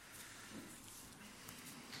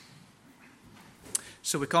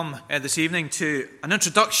So we come this evening to an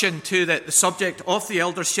introduction to the subject of the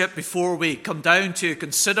eldership before we come down to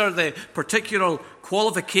consider the particular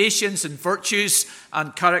qualifications and virtues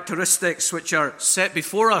and characteristics which are set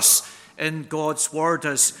before us in God's Word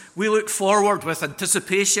as we look forward with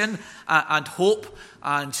anticipation and hope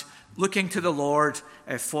and looking to the Lord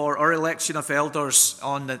for our election of elders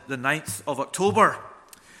on the 9th of October.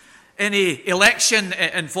 Any election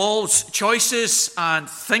involves choices and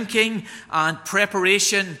thinking and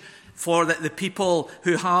preparation for the people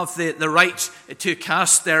who have the right to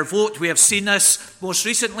cast their vote. We have seen this most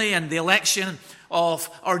recently in the election of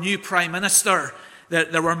our new Prime Minister.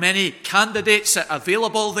 There were many candidates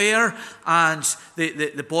available there, and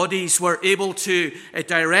the bodies were able to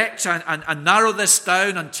direct and narrow this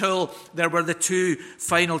down until there were the two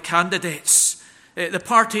final candidates. The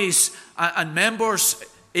parties and members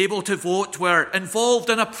able to vote were involved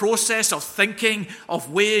in a process of thinking, of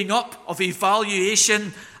weighing up, of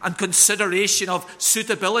evaluation and consideration of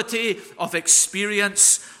suitability, of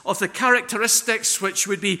experience, of the characteristics which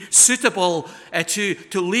would be suitable to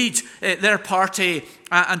lead their party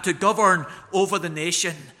and to govern over the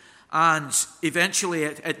nation. And eventually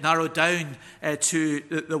it narrowed down to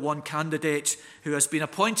the one candidate who has been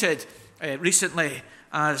appointed recently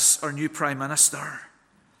as our new Prime Minister.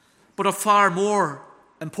 But of far more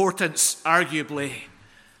importance, arguably,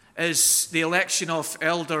 is the election of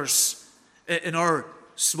elders in our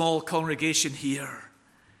small congregation here.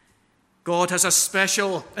 God has a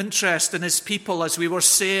special interest in his people, as we were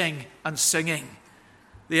saying and singing.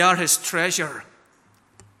 They are his treasure,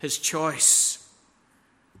 his choice.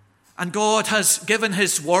 And God has given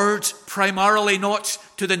his word primarily not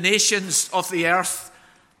to the nations of the earth,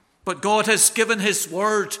 but God has given his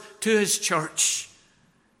word to his church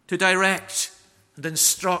to direct and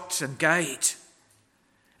instruct and guide.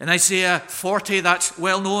 In Isaiah 40, that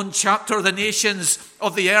well-known chapter, the nations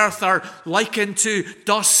of the earth are likened to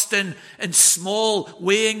dust in small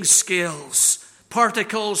weighing scales,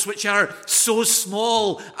 particles which are so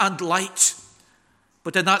small and light.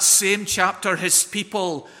 But in that same chapter, his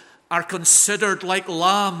people are considered like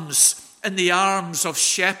lambs in the arms of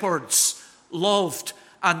shepherds, loved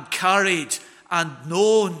and carried and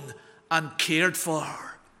known and cared for.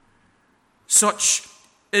 Such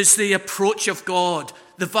is the approach of God,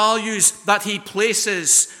 the values that he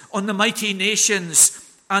places on the mighty nations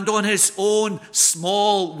and on his own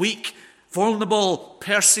small, weak, vulnerable,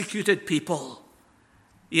 persecuted people.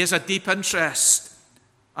 He has a deep interest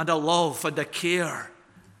and a love and a care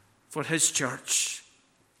for his church.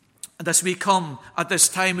 And as we come at this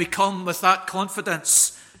time, we come with that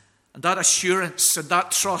confidence and that assurance and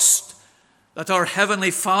that trust that our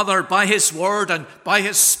Heavenly Father, by his word and by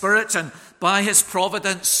his Spirit and by his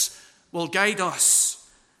providence, will guide us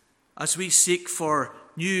as we seek for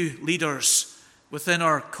new leaders within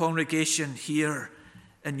our congregation here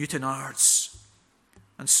in Newtownards.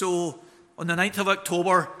 And so, on the 9th of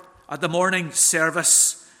October, at the morning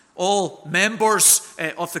service, all members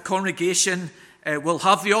of the congregation will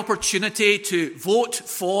have the opportunity to vote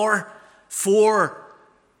for 4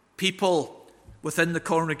 people within the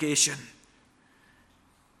congregation.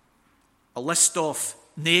 A list of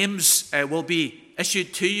names will be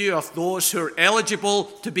issued to you of those who are eligible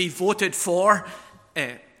to be voted for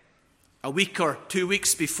a week or 2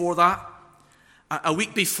 weeks before that. A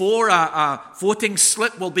week before, a voting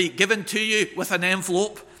slip will be given to you with an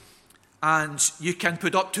envelope, and you can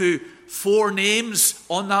put up to 4 names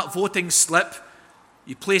on that voting slip.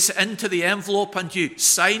 You place it into the envelope and you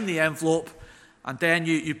sign the envelope, and then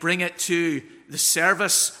you bring it to the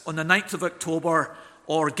service on the 9th of October,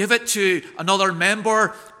 or give it to another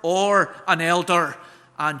member or an elder,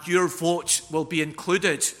 and your vote will be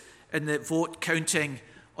included in the vote counting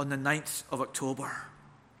on the 9th of October.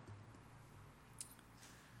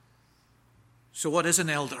 So what is an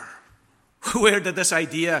elder? Where did this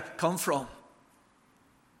idea come from?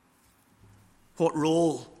 What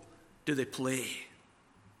role do they play?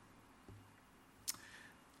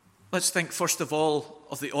 Let's think first of all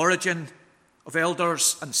of the origin of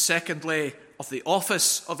elders, and secondly of the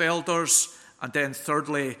office of elders, and then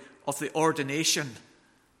thirdly of the ordination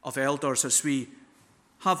of elders as we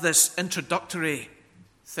have this introductory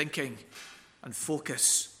thinking and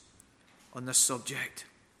focus on this subject.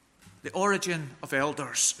 The origin of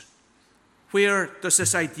elders. Where does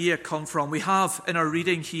this idea come from? We have in our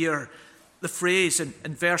reading here the phrase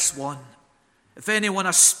in verse 1, if anyone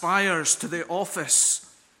aspires to the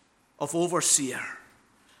office of overseer.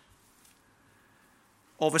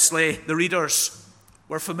 Obviously, the readers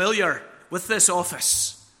were familiar with this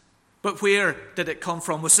office. But where did it come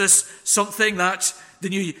from? Was this something that the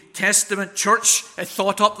New Testament church had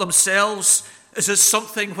thought up themselves Is this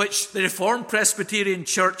something which the Reformed Presbyterian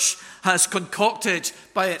Church has concocted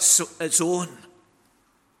by its own?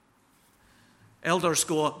 Elders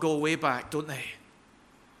go way back, don't they?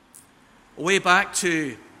 Way back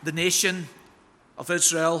to the nation of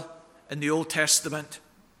Israel in the Old Testament.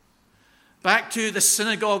 Back to the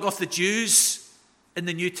synagogue of the Jews in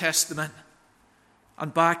the New Testament.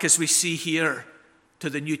 And back, as we see here, to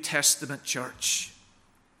the New Testament church.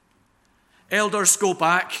 Elders go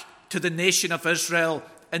back to the nation of Israel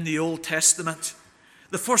in the Old Testament.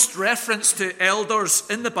 The first reference to elders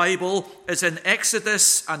in the Bible is in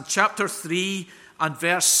Exodus and chapter 3 and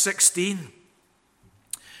verse 16.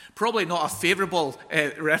 Probably not a favourable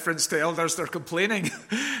reference to elders. They're complaining.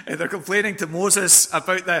 They're complaining to Moses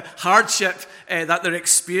about the hardship that they're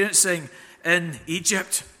experiencing in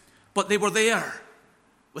Egypt. But they were there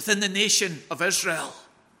within the nation of Israel.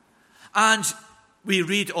 And we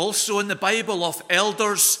read also in the Bible of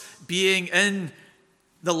elders being in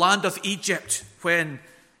the land of Egypt when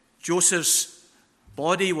Joseph's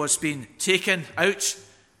body was being taken out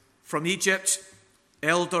from Egypt.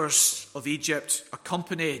 Elders of Egypt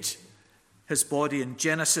accompanied his body in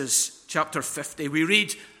Genesis chapter 50. We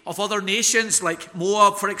read of other nations like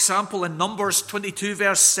Moab, for example, in Numbers 22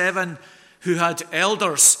 verse 7, who had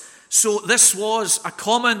elders. So this was a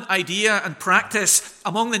common idea and practice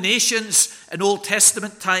among the nations in Old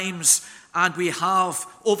Testament times, and we have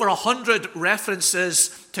over 100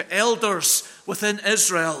 references to elders within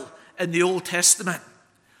Israel in the Old Testament.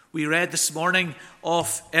 We read this morning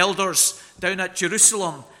of elders down at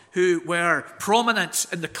Jerusalem who were prominent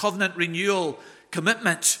in the covenant renewal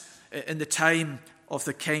commitment in the time of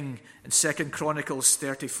the king in 2 Chronicles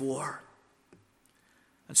 34.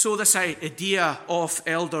 And so this idea of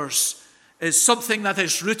elders is something that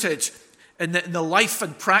is rooted in the life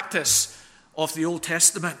and practice of the Old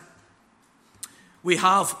Testament. We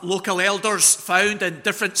have local elders found in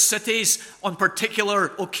different cities on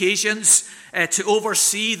particular occasions to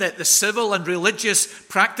oversee the civil and religious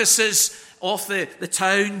practices of the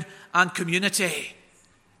town and community.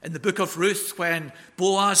 In the book of Ruth, when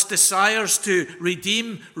Boaz desires to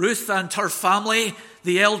redeem Ruth and her family,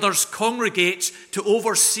 the elders congregate to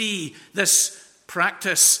oversee this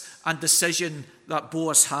practice and decision that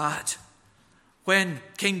Boaz had. When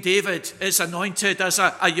King David is anointed as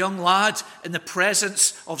a young lad in the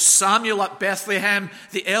presence of Samuel at Bethlehem,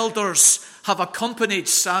 the elders have accompanied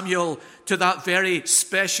Samuel to that very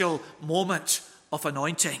special moment of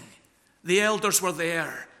anointing. The elders were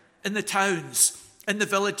there in the towns, in the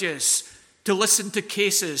villages, to listen to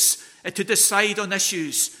cases, to decide on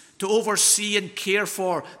issues, to oversee and care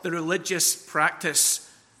for the religious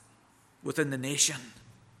practice within the nation.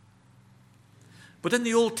 But in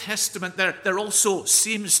the Old Testament, there also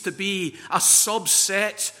seems to be a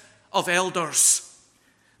subset of elders.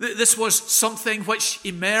 This was something which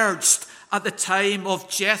emerged at the time of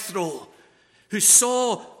Jethro, who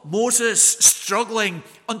saw Moses struggling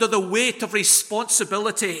under the weight of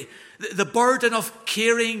responsibility, the burden of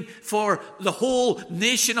caring for the whole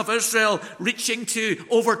nation of Israel, reaching to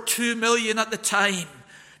over 2 million at the time.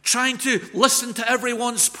 Trying to listen to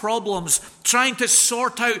everyone's problems, trying to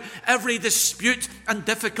sort out every dispute and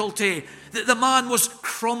difficulty. The man was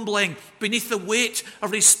crumbling beneath the weight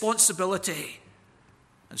of responsibility.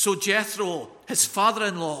 And so Jethro, his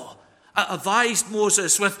father-in-law, advised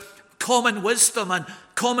Moses with common wisdom and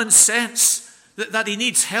common sense that he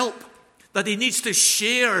needs help, that he needs to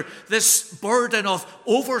share this burden of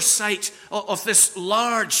oversight of this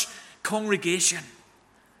large congregation.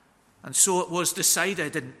 And so it was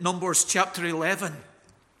decided in Numbers chapter 11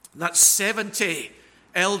 that 70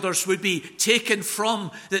 elders would be taken from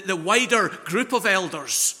the wider group of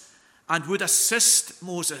elders and would assist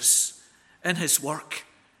Moses in his work.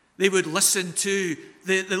 They would listen to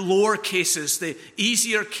the lower cases, the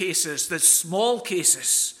easier cases, the small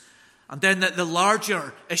cases, and then the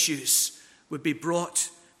larger issues would be brought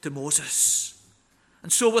to Moses.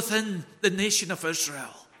 And so within the nation of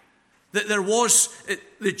Israel, that there was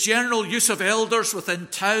the general use of elders within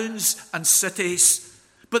towns and cities,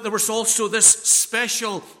 but there was also this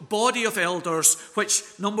special body of elders, which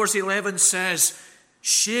Numbers 11 says,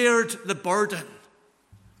 shared the burden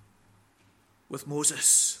with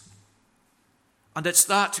Moses. And it's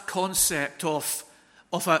that concept of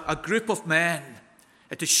a group of men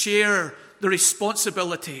to share the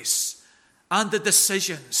responsibilities and the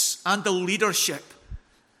decisions and the leadership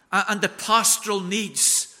and the pastoral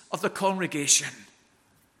needs of the congregation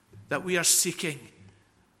that we are seeking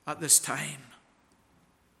at this time.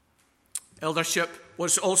 Eldership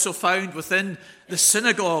was also found within the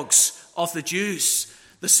synagogues of the Jews.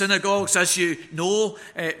 The synagogues, as you know,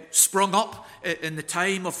 sprung up in the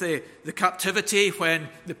time of the captivity when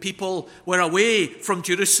the people were away from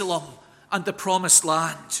Jerusalem and the promised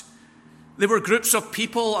land. They were groups of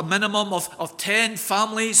people, a minimum of 10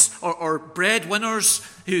 families or breadwinners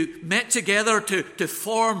who met together to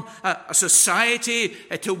form a society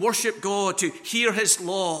to worship God, to hear his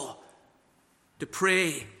law, to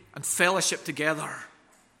pray and fellowship together.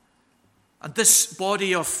 And this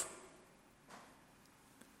body of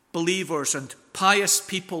believers and pious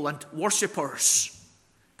people and worshippers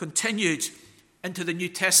continued into the New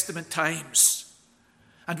Testament times.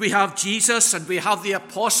 And we have Jesus and we have the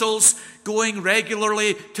apostles going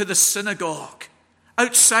regularly to the synagogue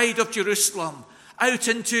outside of Jerusalem, out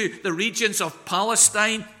into the regions of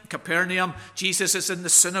Palestine, Capernaum. Jesus is in the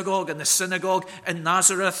synagogue in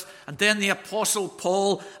Nazareth. And then the apostle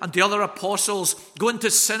Paul and the other apostles go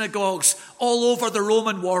into synagogues all over the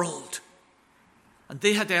Roman world. And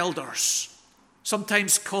they had elders,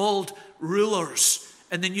 sometimes called rulers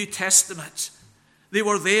in the New Testament. They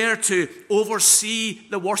were there to oversee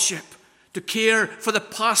the worship, to care for the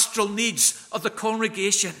pastoral needs of the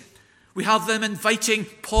congregation. We have them inviting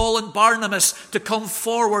Paul and Barnabas to come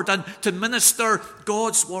forward and to minister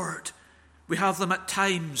God's word. We have them at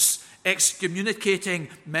times excommunicating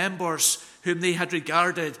members whom they had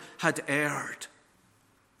regarded had erred.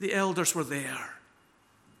 The elders were there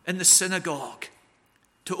in the synagogue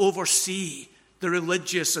to oversee the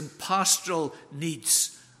religious and pastoral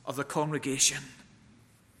needs of the congregation.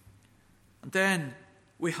 And then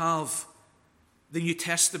we have the New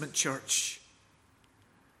Testament church.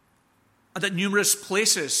 And at numerous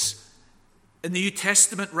places in the New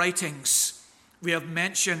Testament writings, we have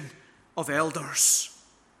mention of elders.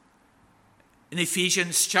 In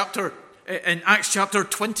Acts chapter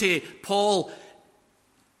 20, Paul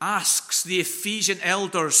asks the Ephesian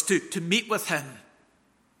elders to meet with him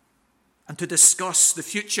and to discuss the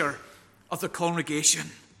future of the congregation.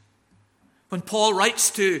 When Paul writes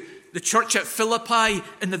to the church at Philippi,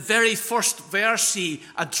 in the very first verse, he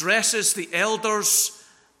addresses the elders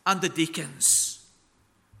and the deacons.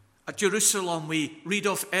 At Jerusalem, we read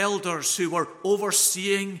of elders who were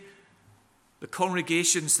overseeing the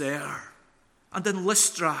congregations there. And in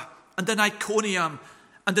Lystra, and in Iconium,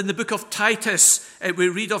 and in the book of Titus, we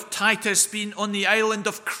read of Titus being on the island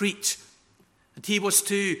of Crete. And he was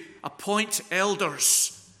to appoint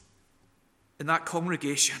elders in that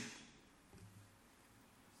congregation.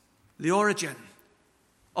 The origin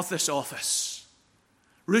of this office,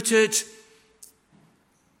 rooted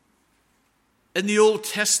in the Old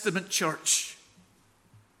Testament church,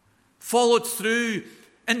 followed through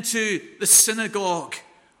into the synagogue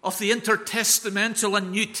of the intertestamental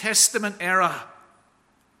and New Testament era,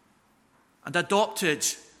 and adopted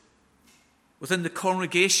within the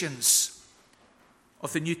congregations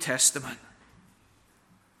of the New Testament.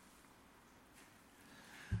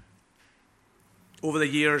 Over the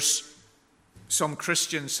years, some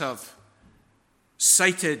Christians have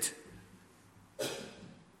cited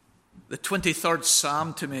the 23rd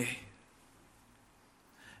Psalm to me.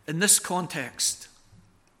 In this context,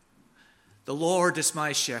 the Lord is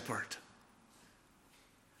my shepherd,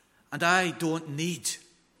 and I don't need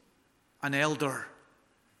an elder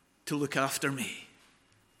to look after me.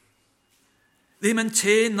 They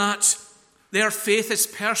maintain that their faith is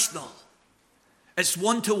personal. It's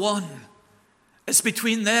one-to-one. It's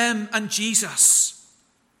between them and Jesus.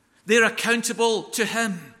 They're accountable to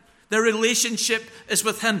him. Their relationship is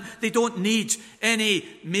with him. They don't need any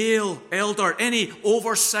male elder, any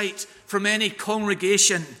oversight from any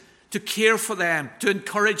congregation to care for them, to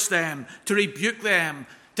encourage them, to rebuke them,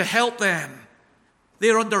 to help them.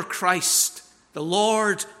 They're under Christ. The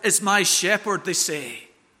Lord is my shepherd, they say.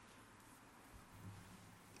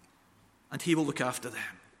 And he will look after them.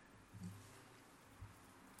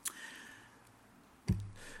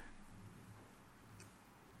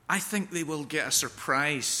 I think they will get a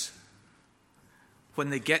surprise when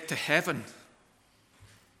they get to heaven,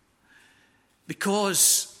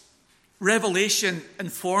 because Revelation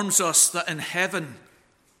informs us that in heaven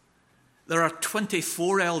there are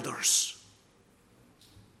 24 elders.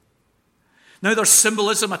 Now there's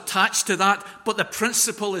symbolism attached to that, but the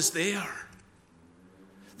principle is there.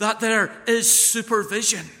 That there is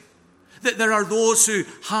supervision. That there are those who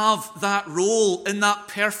have that role in that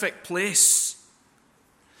perfect place.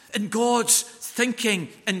 In God's thinking,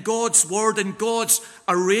 in God's word, in God's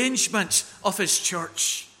arrangement of his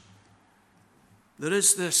church, there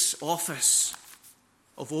is this office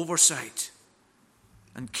of oversight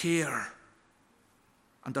and care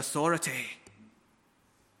and authority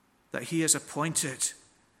that he has appointed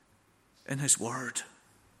in his word.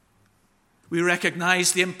 We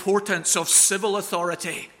recognize the importance of civil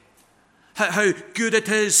authority. How good it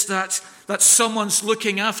is that someone's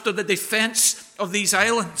looking after the defense of these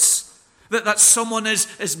islands. That someone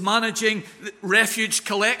is managing refuge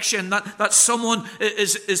collection, that someone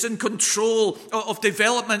is in control of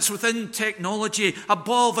developments within technology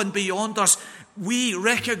above and beyond us. We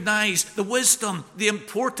recognize the wisdom, the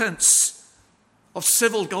importance of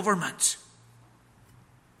civil government.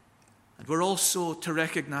 And we're also to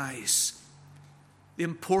recognize the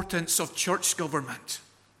importance of church government,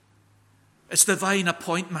 its divine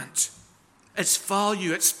appointment, its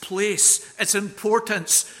value, its place, its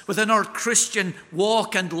importance within our Christian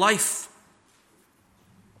walk and life.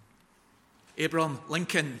 Abraham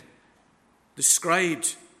Lincoln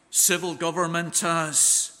described civil government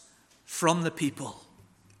as from the people,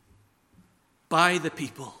 by the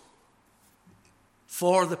people,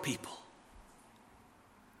 for the people.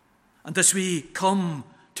 And as we come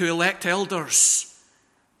to elect elders,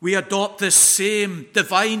 we adopt this same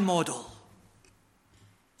divine model.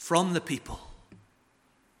 From the people,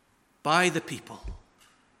 by the people,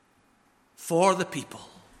 for the people,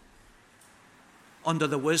 under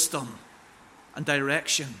the wisdom and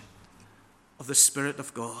direction of the Spirit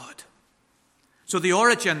of God. So the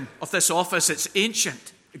origin of this office, it's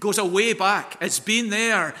ancient. It goes a way back. It's been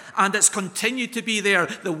there and it's continued to be there.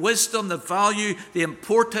 The wisdom, the value, the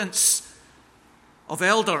importance of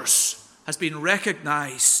elders has been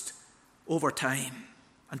recognized over time.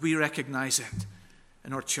 And we recognize it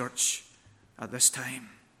in our church at this time.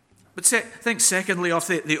 But think secondly of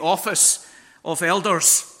the office of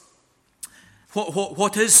elders.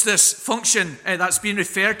 What is this function that's being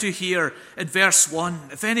referred to here in verse 1?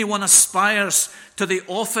 If anyone aspires to the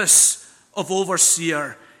office of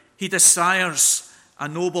overseer, he desires a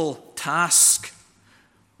noble task.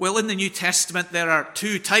 Well, in the New Testament there are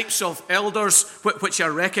two types of elders which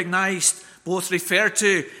are recognized, both referred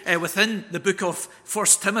to within the book of 1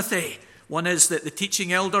 Timothy. One is the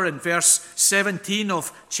teaching elder in verse 17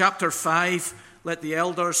 of chapter 5. Let the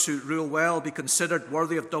elders who rule well be considered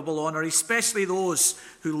worthy of double honor, especially those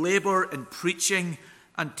who labor in preaching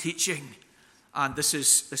and teaching. And this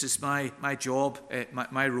is my job,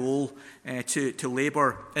 my role, to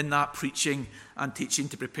labor in that preaching and teaching,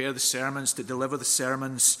 to prepare the sermons, to deliver the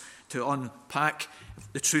sermons, to unpack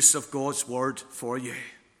the truths of God's word for you.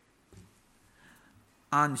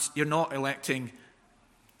 And you're not electing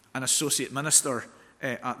an associate minister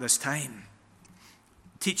at this time.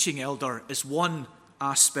 Teaching elder is one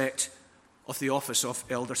aspect of the office of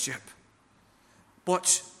eldership.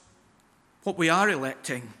 But what we are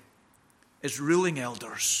electing is ruling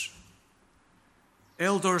elders.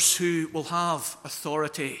 Elders who will have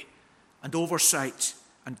authority and oversight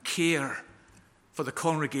and care for the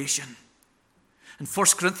congregation. In 1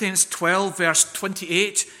 Corinthians 12, verse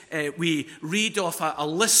 28, we read of a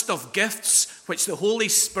list of gifts which the Holy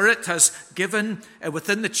Spirit has given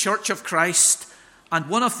within the Church of Christ. And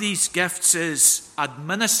one of these gifts is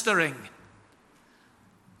administering.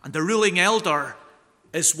 And the ruling elder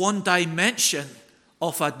is one dimension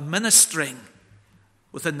of administering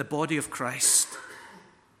within the body of Christ.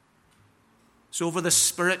 So over the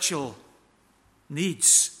spiritual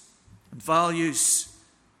needs and values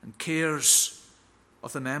and cares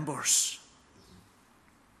of the members.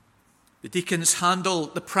 The deacons handle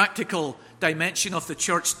the practical dimension of the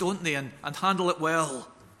church, don't they? And handle it well.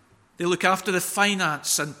 They look after the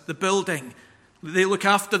finance and the building. They look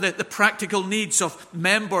after the practical needs of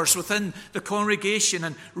members within the congregation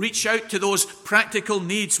and reach out to those practical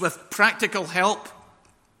needs with practical help.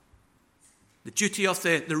 The duty of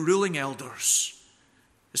the ruling elders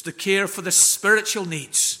is to care for the spiritual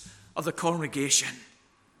needs of the congregation,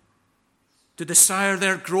 to desire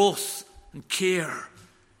their growth and care,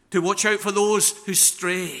 to watch out for those who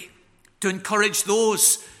stray, to encourage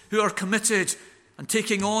those who are committed and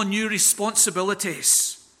taking on new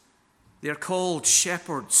responsibilities. They are called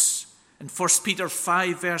shepherds in 1 Peter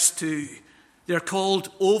 5, verse 2. They are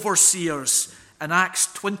called overseers in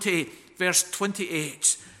Acts 20, verse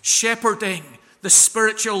 28. Shepherding the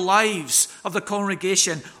spiritual lives of the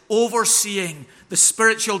congregation, overseeing the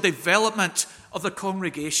spiritual development of the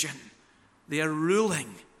congregation. They are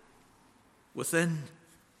ruling within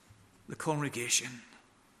the congregation.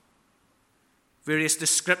 Various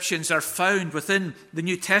descriptions are found within the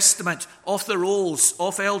New Testament of the roles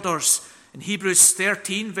of elders. In Hebrews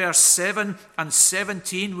 13, verse 7 and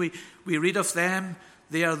 17, we read of them.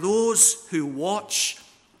 They are those who watch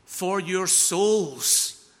for your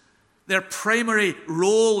souls. Their primary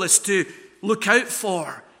role is to look out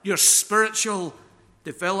for your spiritual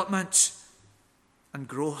development and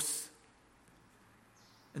growth.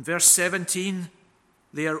 In verse 17,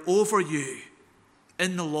 They are over you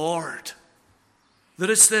in the Lord.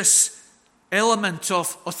 There is this element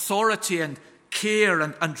of authority and care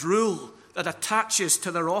and rule that attaches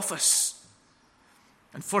to their office.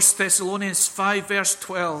 In 1 Thessalonians 5 verse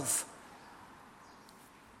 12,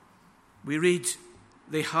 we read,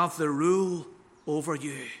 they have the rule over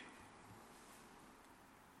you.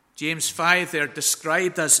 James 5, they're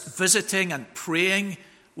described as visiting and praying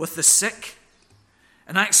with the sick.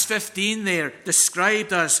 In Acts 15, they're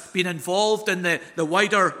described as being involved in the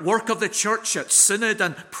wider work of the church at synod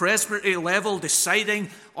and presbytery level, deciding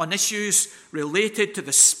on issues related to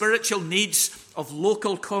the spiritual needs of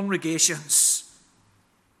local congregations.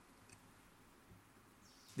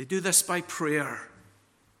 They do this by prayer,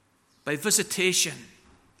 by visitation,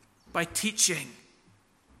 by teaching,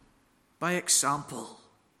 by example.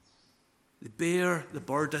 They bear the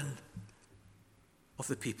burden of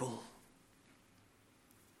the people.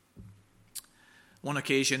 One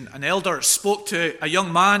occasion, an elder spoke to a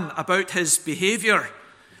young man about his behavior.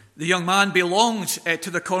 The young man belonged to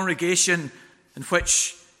the congregation in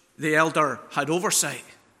which the elder had oversight.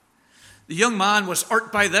 The young man was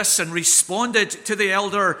irked by this and responded to the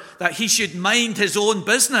elder that he should mind his own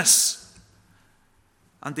business.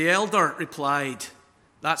 And the elder replied,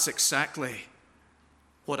 that's exactly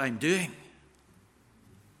what I'm doing.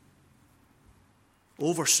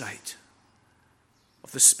 Oversight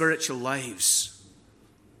of the spiritual lives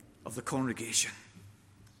of the congregation.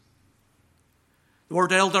 The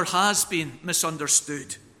word elder has been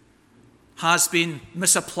misunderstood, has been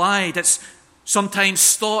misapplied. It's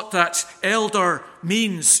sometimes thought that elder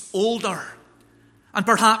means older. And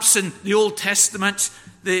perhaps in the Old Testament,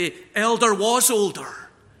 the elder was older.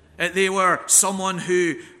 They were someone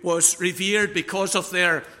who was revered because of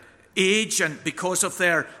their age and because of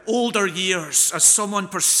their older years, as someone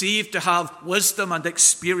perceived to have wisdom and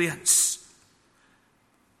experience.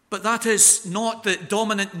 But that is not the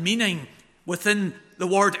dominant meaning within the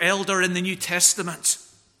word elder in the New Testament.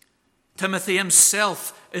 Timothy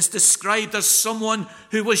himself is described as someone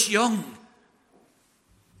who was young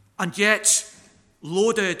and yet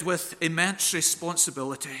loaded with immense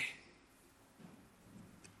responsibility.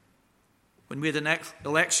 When we had an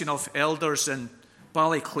election of elders in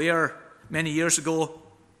Ballyclare many years ago,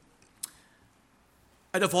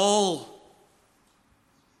 out of all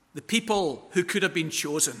the people who could have been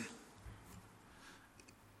chosen,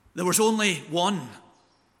 there was only one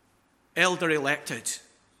elder elected.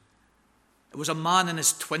 It was a man in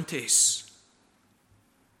his 20s.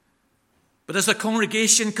 But as the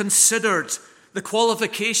congregation considered the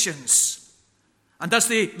qualifications, and as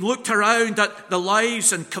they looked around at the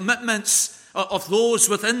lives and commitments of those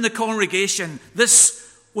within the congregation,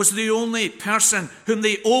 this was the only person whom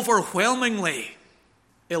they overwhelmingly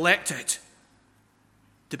elected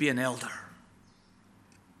to be an elder.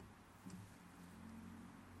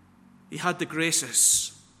 He had the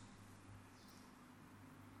graces,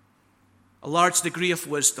 a large degree of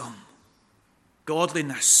wisdom,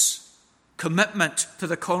 godliness, commitment to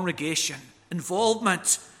the congregation,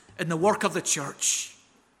 involvement in the work of the church.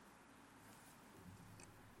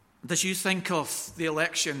 And as you think of the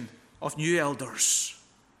election of new elders,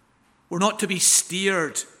 we're not to be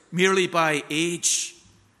steered merely by age.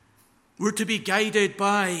 We're to be guided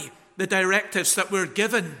by the directives that we're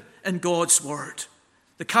given in God's word,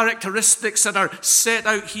 the characteristics that are set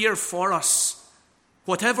out here for us,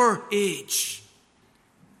 whatever age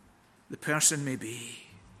the person may be.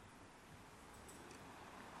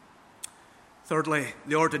 Thirdly,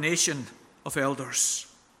 the ordination of elders.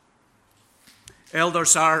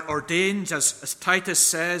 Elders are ordained, as Titus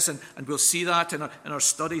says, and we'll see that in our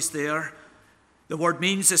studies there. The word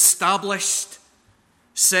means established,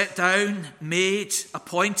 set down, made,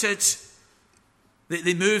 appointed.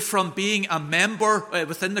 They move from being a member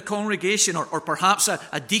within the congregation or perhaps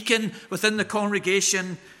a deacon within the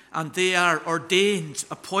congregation, and they are ordained,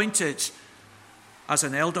 appointed as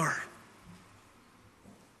an elder.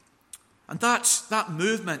 And that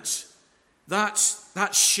movement, that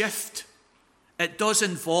shift, it does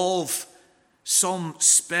involve some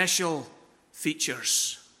special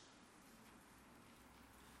features.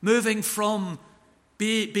 Moving from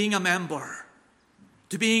being a member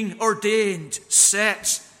to being ordained,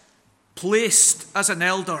 set, placed as an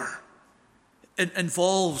elder, it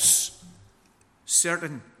involves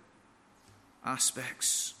certain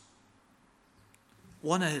aspects.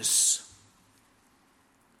 One is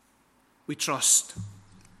we trust,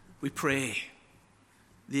 we pray,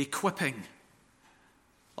 the equipping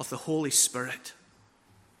of the Holy Spirit.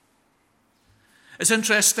 It's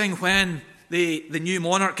interesting when the new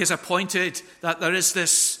monarch is appointed that there is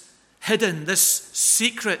this hidden, this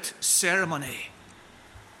secret ceremony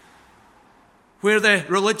where the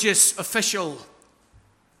religious official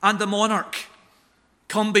and the monarch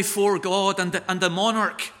come before God, and the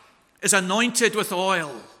monarch is anointed with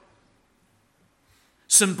oil,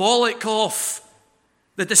 symbolic of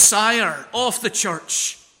the desire of the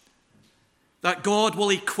church that God will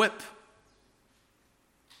equip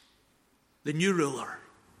the new ruler.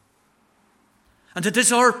 And it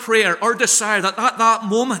is our prayer, our desire, that at that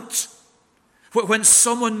moment, when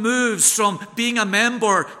someone moves from being a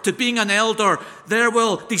member to being an elder, there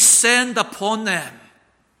will descend upon them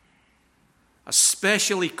a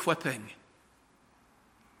special equipping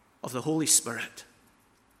of the Holy Spirit.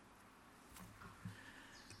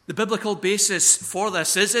 The biblical basis for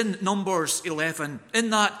this is in Numbers 11, in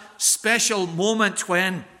that special moment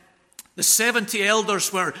when the 70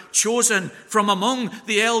 elders were chosen from among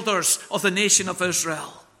the elders of the nation of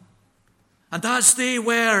Israel. And as they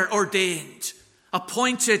were ordained,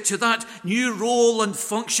 appointed to that new role and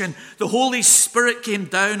function, the Holy Spirit came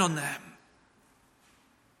down on them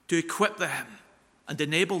to equip them and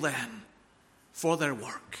enable them for their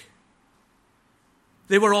work.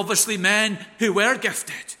 They were obviously men who were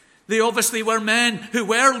gifted. They obviously were men who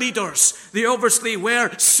were leaders. They obviously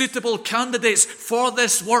were suitable candidates for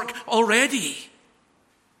this work already.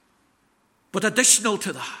 But additional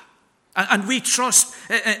to that, and we trust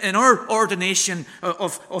in our ordination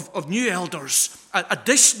of new elders,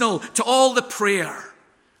 additional to all the prayer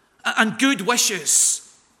and good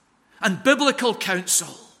wishes and biblical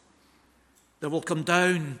counsel, there will come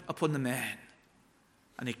down upon the men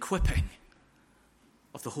an equipping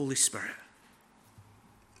of the Holy Spirit.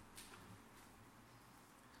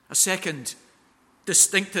 A second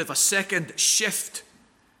distinctive, a second shift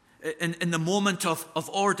in the moment of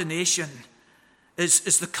ordination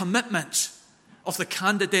is the commitment of the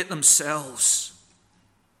candidate themselves.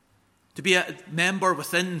 To be a member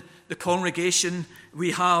within the congregation,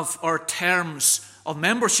 we have our terms of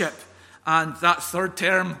membership. And that third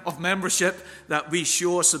term of membership, that we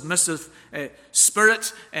show a submissive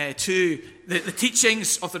spirit to the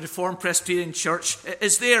teachings of the Reformed Presbyterian Church,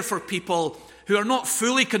 is there for people who are not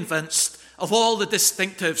fully convinced of all the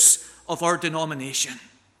distinctives of our denomination.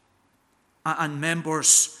 And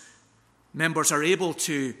members are able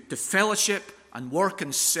to fellowship and work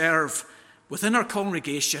and serve within our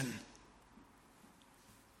congregation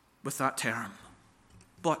with that term.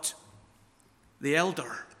 But the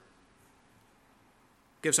elder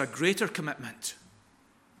gives a greater commitment.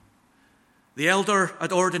 The elder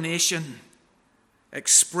at ordination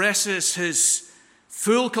expresses his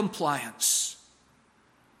full compliance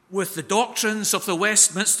with the doctrines of the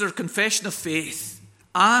Westminster Confession of Faith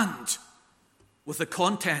and with the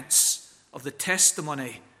contents of the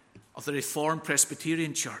testimony of the Reformed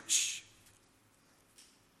Presbyterian Church.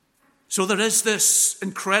 So there is this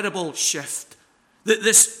incredible shift,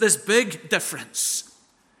 this big difference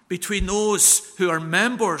between those who are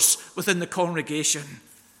members within the congregation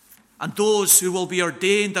and those who will be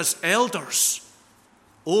ordained as elders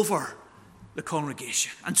over the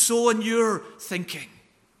congregation. And so in your thinking,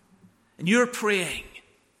 in your praying,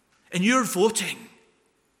 in your voting,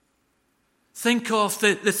 think of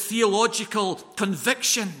the theological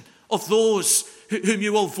conviction of those whom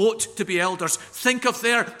you will vote to be elders. Think of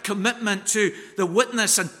their commitment to the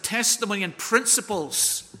witness and testimony and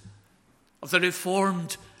principles of the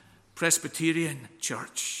Reformed Presbyterian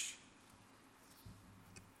Church.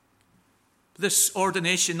 This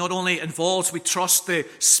ordination not only involves, we trust, the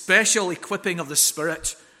special equipping of the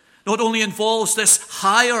Spirit, not only involves this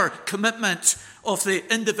higher commitment of the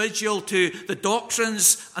individual to the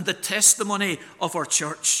doctrines and the testimony of our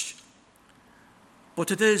church, but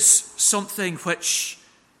it is something which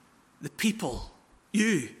the people,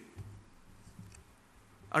 you,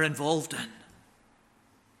 are involved in.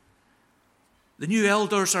 The new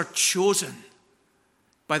elders are chosen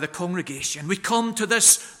by the congregation. We come to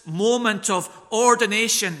this moment of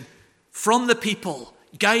ordination from the people,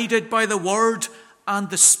 guided by the Word and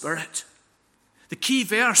the Spirit. The key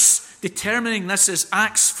verse determining this is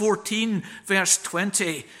Acts 14, verse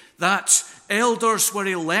 20, that elders were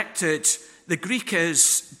elected, the Greek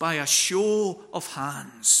is, by a show of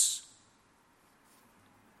hands.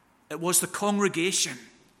 It was the congregation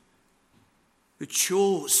who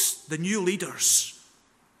chose the new leaders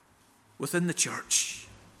within the church.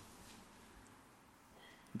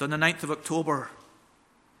 And on the 9th of October,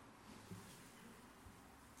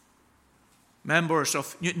 members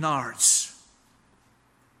of Newtonards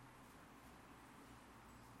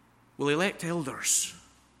will elect elders.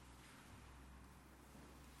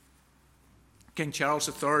 King Charles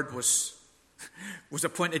III was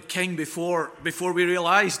appointed king before we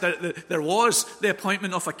realized that there was the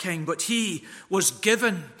appointment of a king, but he was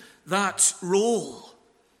given that role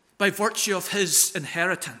by virtue of his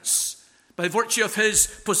inheritance, by virtue of his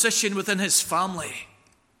position within his family.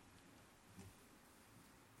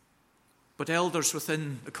 But elders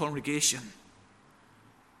within the congregation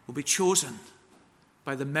will be chosen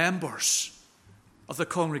by the members of the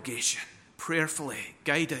congregation, prayerfully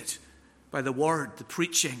guided by the word, the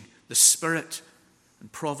preaching, the Spirit,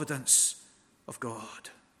 and providence of God.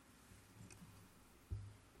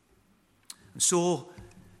 And so,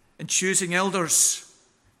 in choosing elders,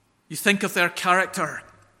 you think of their character.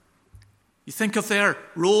 You think of their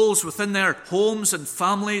roles within their homes and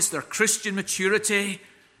families, their Christian maturity,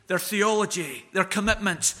 their theology, their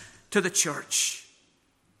commitment to the church.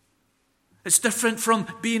 It's different from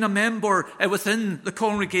being a member within the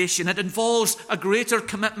congregation. It involves a greater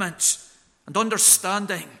commitment and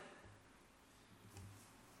understanding.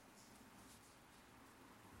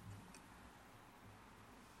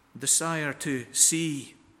 Desire to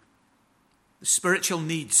see the spiritual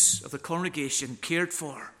needs of the congregation cared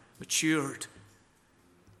for, matured,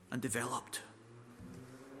 and developed.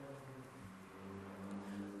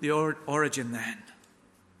 The origin then.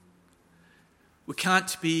 We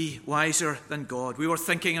can't be wiser than God. We were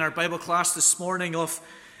thinking in our Bible class this morning of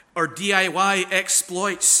our DIY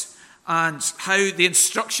exploits and how the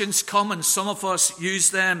instructions come, and some of us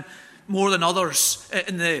use them more than others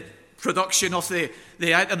in the production of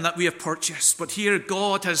the item that we have purchased. But here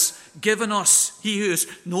God has given us, he who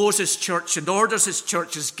knows his church and orders his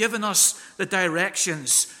church, has given us the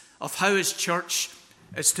directions of how his church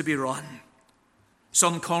is to be run.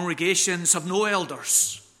 Some congregations have no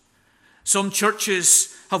elders. Some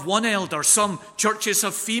churches have one elder. Some churches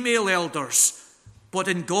have female elders. But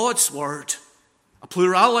in God's word, a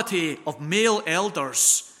plurality of male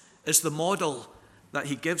elders is the model that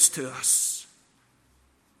he gives to us.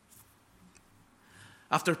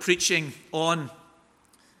 After preaching on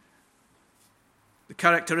the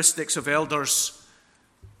characteristics of elders,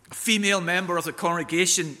 a female member of the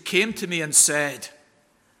congregation came to me and said,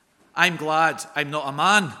 "I'm glad I'm not a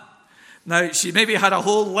man." Now, she maybe had a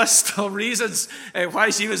whole list of reasons why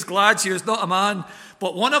she was glad she was not a man,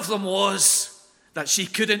 but one of them was that she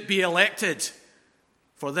couldn't be elected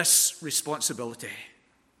for this responsibility.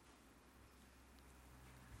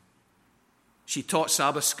 She taught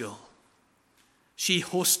Sabbath school. She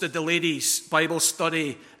hosted the ladies' Bible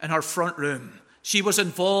study in her front room. She was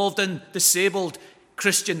involved in disabled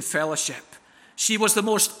Christian fellowship. She was the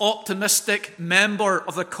most optimistic member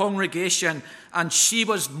of the congregation, and she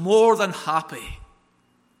was more than happy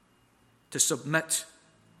to submit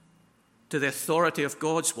to the authority of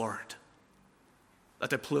God's word,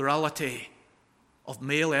 that a plurality of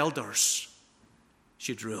male elders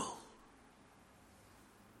should rule.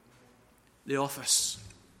 The office.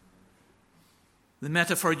 The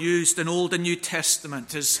metaphor used in Old and New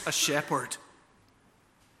Testament is a shepherd,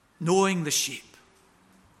 knowing the sheep,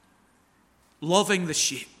 loving the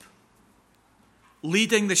sheep,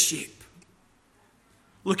 leading the sheep,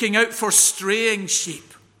 looking out for straying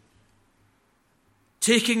sheep,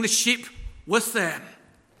 taking the sheep with them.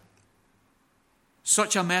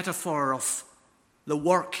 Such a metaphor of the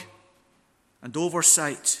work and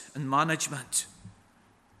oversight and management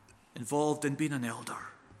involved in being an elder.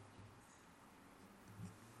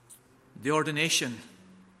 The ordination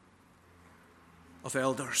of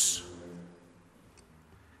elders.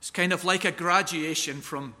 It's kind of like a graduation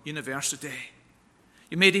from university.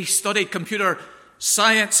 You maybe studied computer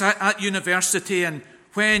science at university, and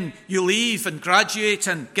when you leave and graduate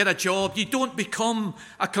and get a job, you don't become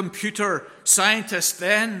a computer scientist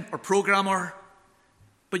then or programmer,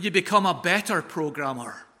 but you become a better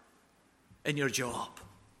programmer in your job.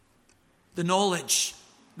 The knowledge,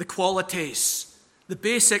 the qualities, the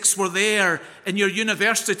basics were there in your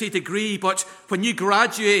university degree, but when you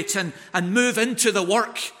graduate and move into the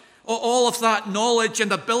work, all of that knowledge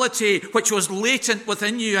and ability which was latent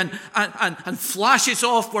within you and flashes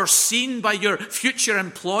off were seen by your future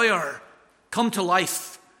employer come to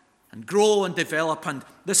life and grow and develop. And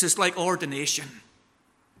this is like ordination.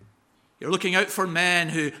 You're looking out for men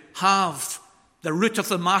who have the root of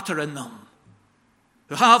the matter in them,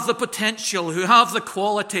 who have the potential, who have the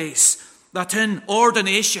qualities, that in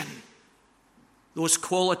ordination, those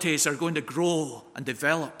qualities are going to grow and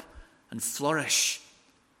develop and flourish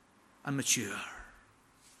and mature.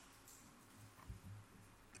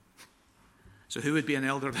 So who would be an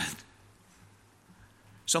elder then?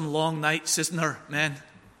 Some long nights, isn't there, men?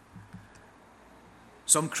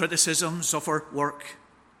 Some criticisms of our work,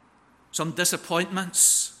 some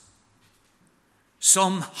disappointments,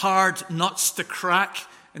 some hard nuts to crack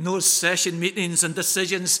in those session meetings and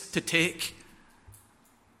decisions to take.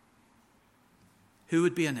 who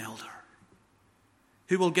would be an elder?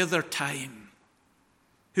 Who will give their time?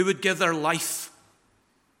 Who would give their life?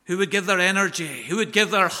 Who would give their energy? Who would give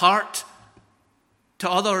their heart to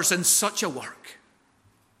others in such a work?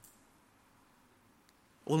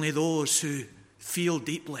 Only those who feel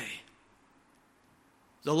deeply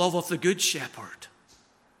the love of the Good Shepherd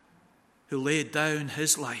who laid down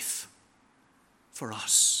his life for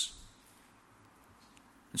us.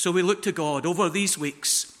 And so we look to God over these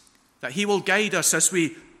weeks that he will guide us as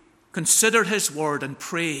we consider his word and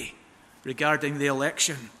pray regarding the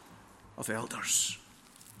election of elders.